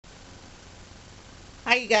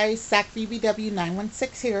Hi you guys,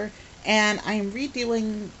 SacBBW916 here, and I am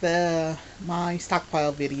redoing my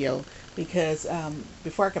stockpile video because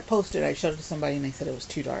before I could post it, I showed it to somebody and they said it was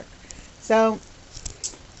too dark. So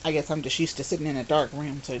I guess I'm just used to sitting in a dark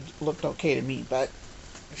room, so it looked okay to me. But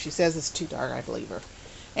if she says it's too dark, I believe her.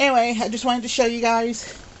 Anyway, I just wanted to show you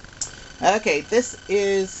guys. Okay, this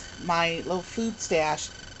is my little food stash.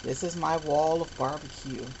 This is my wall of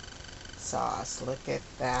barbecue sauce. Look at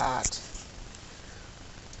that.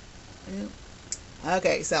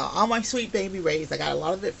 Okay, so all my Sweet Baby Ray's, I got a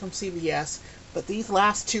lot of it from CVS, but these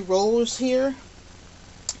last two rolls here,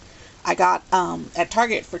 I got at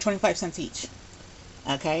Target for 25 cents each.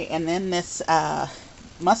 Okay, and then this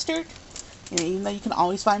mustard, even though you can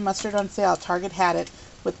always find mustard on sale, Target had it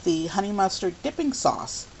with the honey mustard dipping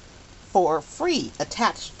sauce for free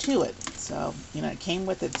attached to it. So, it came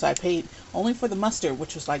with it, so I paid only for the mustard,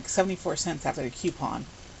 which was like 74 cents after the coupon.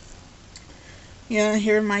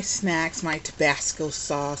 Here are my snacks, my Tabasco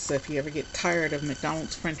sauce. So if you ever get tired of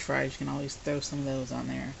McDonald's French fries, you can always throw some of those on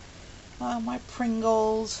there. My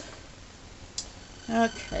Pringles.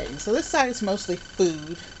 Okay, so this side is mostly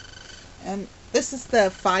food. And this is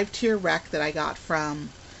the 5-tier rack that I got from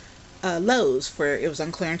Lowe's. It was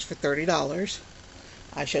on clearance for $30.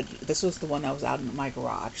 I showed you, this was the one that was out in my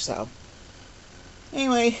garage. So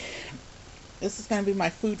anyway, this is going to be my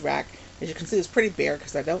food rack. As you can see, it's pretty bare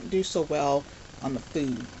because I don't do so well on the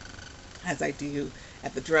food as I do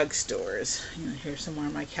at the drugstores. Here's some more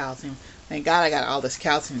of my calcium. Thank God I got all this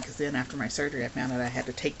calcium, because then after my surgery I found out I had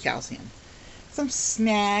to take calcium. Some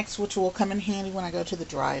snacks, which will come in handy when I go to the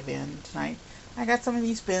drive-in tonight. I got some of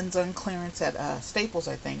these bins on clearance at Staples,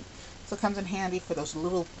 I think. So it comes in handy for those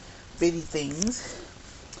little bitty things.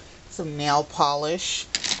 Some nail polish.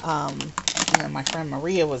 My friend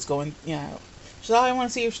Maria was going, she said, "Oh, I want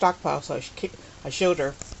to see your stockpile," so I showed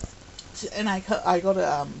her. And I go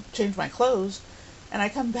to change my clothes, and I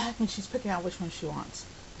come back and she's picking out which one she wants.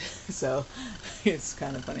 So it's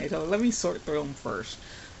kind of funny. I told her, let me sort through them first.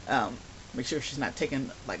 Make sure she's not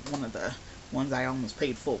taking like one of the ones I almost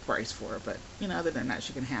paid full price for. But other than that,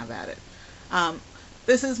 she can have at it.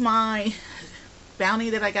 This is my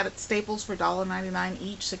bounty that I got at Staples for $1.99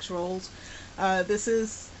 each, 6 rolls. This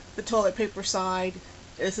is the toilet paper side.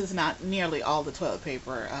 This is not nearly all the toilet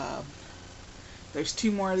paper. There's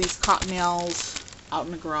 2 more of these cottonelles out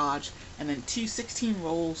in the garage, and then 2 16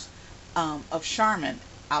 rolls of Charmin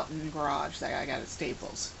out in the garage that I got at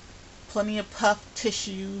Staples. Plenty of puff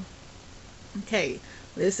tissue. Okay,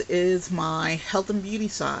 this is my health and beauty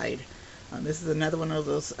side. This is another one of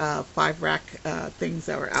those 5-rack things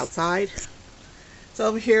that were outside. So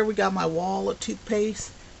over here we got my wall of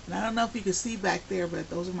toothpaste, and I don't know if you can see back there, but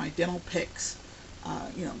those are my dental picks.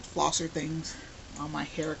 Flosser things. All my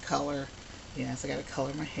hair color. Yes, I gotta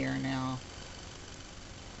color my hair now.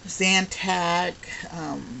 Zantac,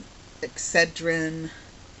 Excedrin,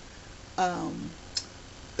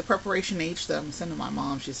 the Preparation H that I'm sending my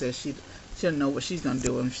mom. She says she doesn't know what she's gonna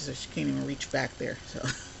do with them. She says she can't even reach back there. So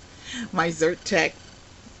my Zyrtec.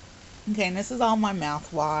 Okay, and this is all my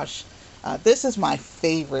mouthwash. This is my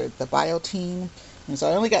favorite, the Biotin. And so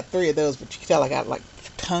I only got 3 of those, but you can tell I got like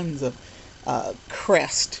tons of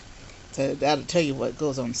Crest. So that'll tell you what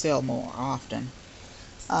goes on sale more often.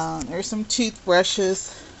 There's some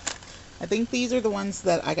toothbrushes. I think these are the ones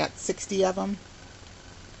that I got 60 of them.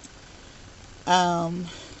 At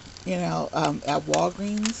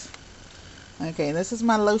Walgreens. Okay, this is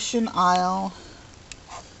my lotion aisle,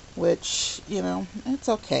 which, it's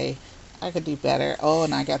okay. I could do better. Oh,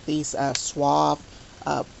 and I got these Suave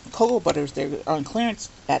cocoa butters. They're on clearance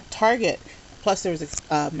at Target. Plus there was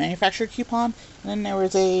a manufacturer coupon, and then there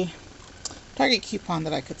was a Target coupon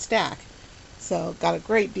that I could stack. So got a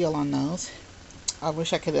great deal on those. I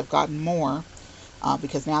wish I could have gotten more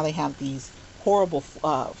because now they have these horrible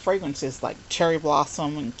fragrances like cherry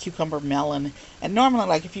blossom and cucumber melon. And normally,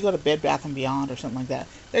 like if you go to Bed Bath & Beyond or something like that,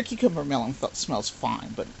 their cucumber melon smells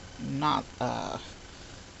fine, but not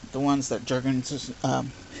the ones that Jergens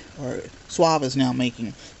or Suave is now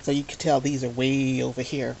making. So you can tell these are way over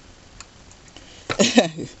here.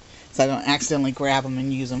 So I don't accidentally grab them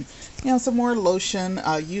and use them. Some more lotion,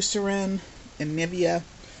 Eucerin and Nivea.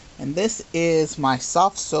 And this is my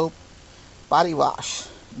soft soap body wash.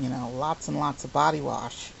 Lots and lots of body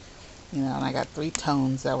wash. And I got 3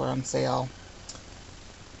 tones that were on sale.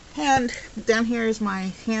 And down here is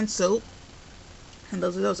my hand soap. And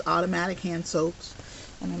those are those automatic hand soaps.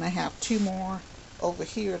 And then I have 2 more over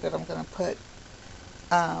here that I'm going to put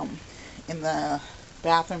in the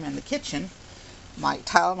bathroom and the kitchen. My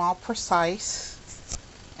Tylenol Precise.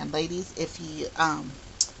 And ladies, if you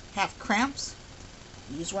have cramps,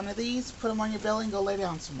 use one of these, put them on your belly, and go lay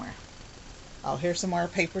down somewhere. Oh, here's some more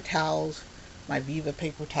paper towels, my Viva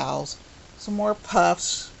paper towels, some more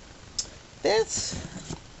puffs. This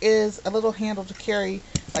is a little handle to carry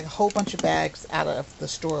like a whole bunch of bags out of the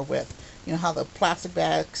store with. You know how the plastic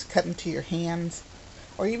bags cut into your hands,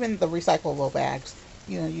 or even the recyclable bags.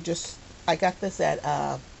 You know, I got this at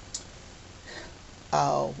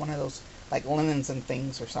one of those like Linens and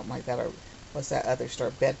Things or something like that, or what's that other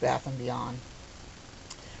store, Bed Bath and Beyond.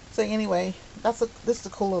 So anyway, this is a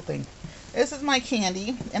cool little thing. This is my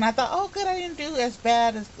candy, and I thought, oh good, I didn't do as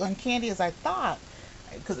bad on candy as I thought,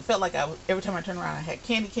 because it felt like every time I turned around I had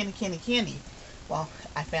candy. Well,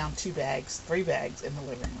 I found 3 bags in the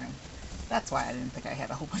living room. That's why I didn't think I had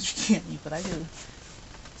a whole bunch of candy, but I do.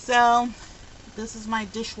 So this is my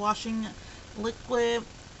dishwashing liquid,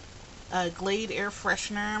 Glade air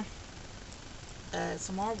freshener,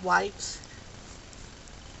 some more wipes.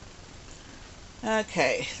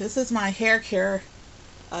 Okay, this is my hair care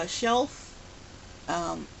shelf.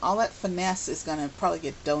 All that finesse is going to probably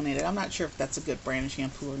get donated. I'm not sure if that's a good brand of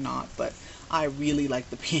shampoo or not, but I really like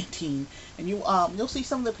the Pantene. And you'll see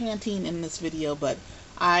some of the Pantene in this video, but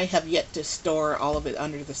I have yet to store all of it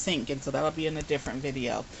under the sink, and so that'll be in a different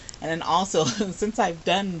video. And then also, since I've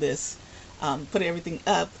done this, put everything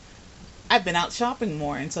up, I've been out shopping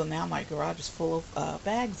more, and so now my garage is full of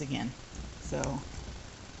bags again. So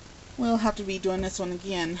we'll have to be doing this one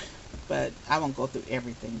again, but I won't go through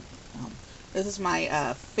everything. This is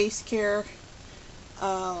my face care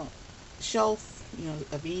shelf. You know,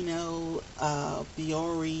 Aveeno,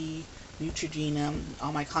 Biore, Neutrogena,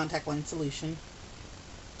 all my contact lens solution.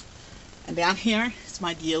 And down here is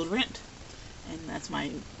my deodorant, and that's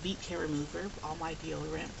my beat hair remover, all my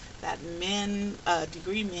deodorant. That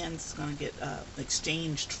Degree Men's is going to get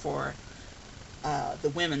exchanged for the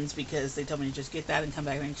women's, because they told me to just get that and come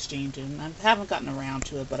back and exchange it. And I haven't gotten around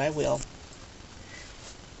to it, but I will.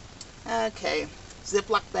 Okay,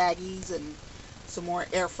 Ziploc baggies and some more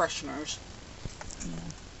air fresheners.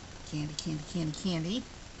 Candy.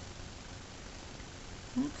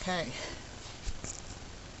 Okay.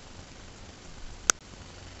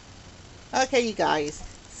 Okay, you guys,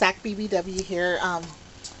 Sac BBW here.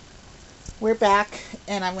 We're back,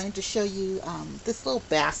 and I wanted to show you this little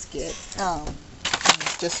basket.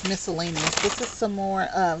 Just miscellaneous. This is some more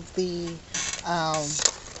of the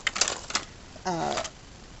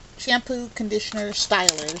shampoo, conditioner,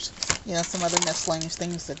 stylers. You know, some other miscellaneous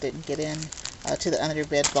things that didn't get in to the under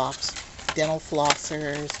bed box. Dental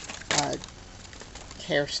flossers,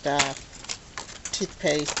 hair stuff,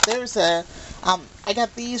 toothpaste. There's a I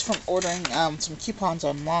got these from ordering some coupons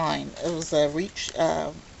online. It was a Reach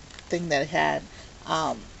thing that had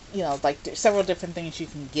you know, like several different things you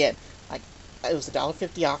can get. Like it was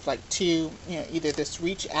 $1.50 off, like 2, you know, either this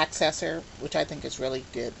Reach accessor, which I think is really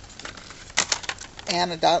good,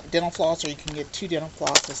 and a dental floss, or you can get 2 dental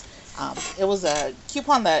flosses. It was a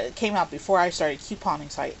coupon that came out before I started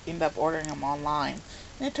couponing, so I ended up ordering them online,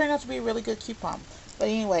 and it turned out to be a really good coupon. But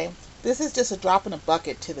anyway, this is just a drop in a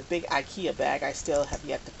bucket to the big IKEA bag I still have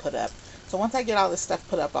yet to put up. So once I get all this stuff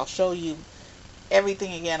put up, I'll show you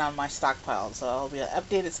everything again on my stockpile. So it'll be an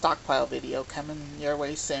updated stockpile video coming your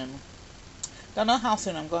way soon. Don't know how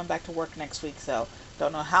soon. I'm going back to work next week, so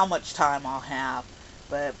don't know how much time I'll have.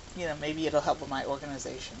 But, you know, maybe it'll help with my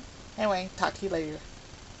organization. Anyway, talk to you later.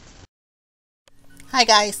 Hi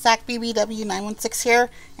guys, Sac BBW 916 here,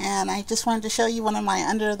 and I just wanted to show you one of my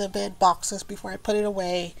under the bed boxes before I put it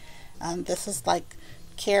away. This is like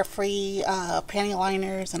Carefree panty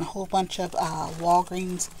liners and a whole bunch of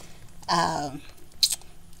Walgreens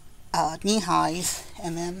knee highs,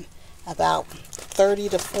 and then about 30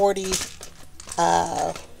 to 40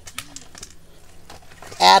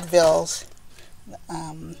 Advils.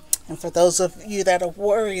 And for those of you that are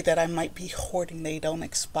worried that I might be hoarding, they don't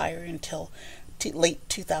expire until late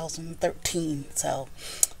 2013. So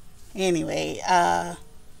anyway,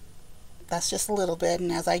 that's just a little bit,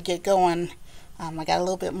 and as I get going, I got a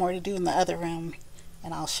little bit more to do in the other room,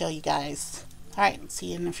 and I'll show you guys. Alright, see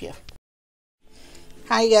you in a few.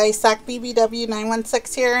 Hi guys, Sac BBW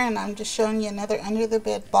 916 here, and I'm just showing you another under the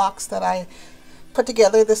bed box that I put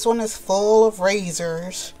together. This one is full of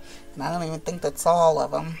razors, and I don't even think that's all of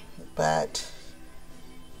them, but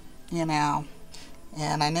you know.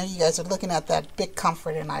 And I know you guys are looking at that Big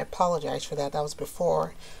Comfort, and I apologize for that. That was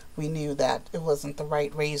before we knew that it wasn't the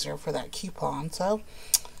right razor for that coupon. So,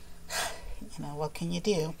 you know, what can you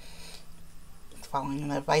do? Following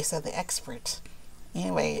the advice of the experts.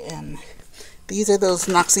 Anyway, and these are those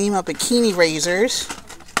Noxzema bikini razors.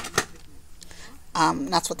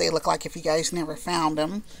 That's what they look like if you guys never found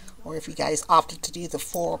them. or if you guys opted to do the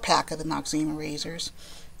 4-pack of the Noxzema razors,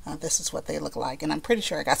 this is what they look like. And I'm pretty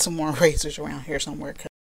sure I got some more razors around here somewhere.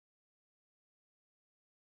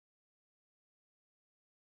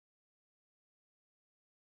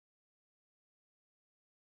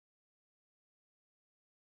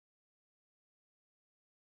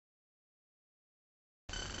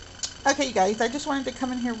 Okay, you guys, I just wanted to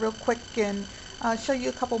come in here real quick and show you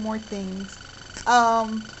a couple more things.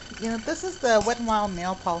 This is the Wet n Wild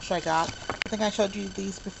nail polish I got. I think I showed you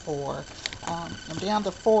these before. I'm down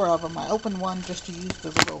to 4 of them. I opened one just to use the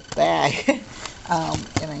little bag,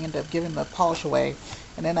 and I ended up giving the polish away.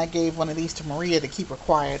 And then I gave one of these to Maria to keep her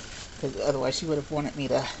quiet, because otherwise she would have wanted me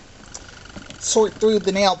to sort through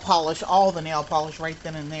the nail polish, all the nail polish right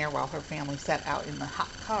then and there while her family sat out in the hot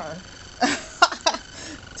car.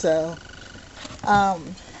 So,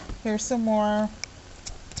 here's some more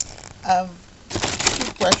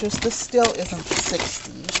toothbrushes. This still isn't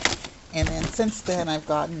 60. And then since then, I've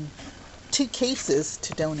gotten 2 cases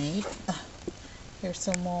to donate. Here's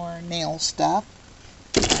some more nail stuff.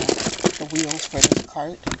 The wheels for this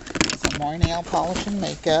cart. Some more nail polish and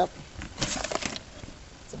makeup.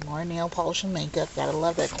 Some more nail polish and makeup. Gotta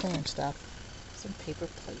love that clearance stuff. Some paper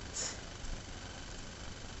plates.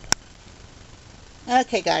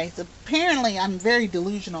 Okay, guys, apparently I'm very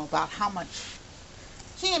delusional about how much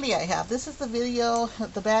candy I have. This is the video,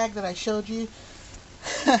 the bag that I showed you,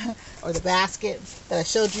 or the basket that I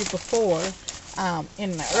showed you before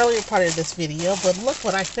in the earlier part of this video. But look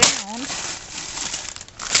what I found.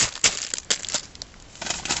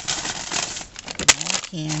 More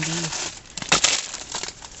candy.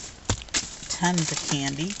 Tons of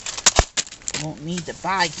candy. Won't need to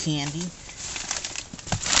buy candy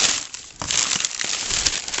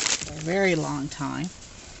for a very long time.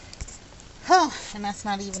 Oh, and that's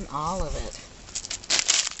not even all of it.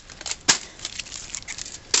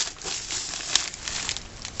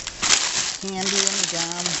 Candy and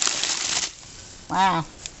gum. Wow.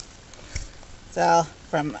 So,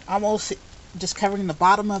 from almost just covering the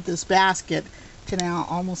bottom of this basket to now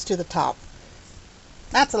almost to the top.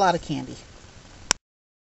 That's a lot of candy.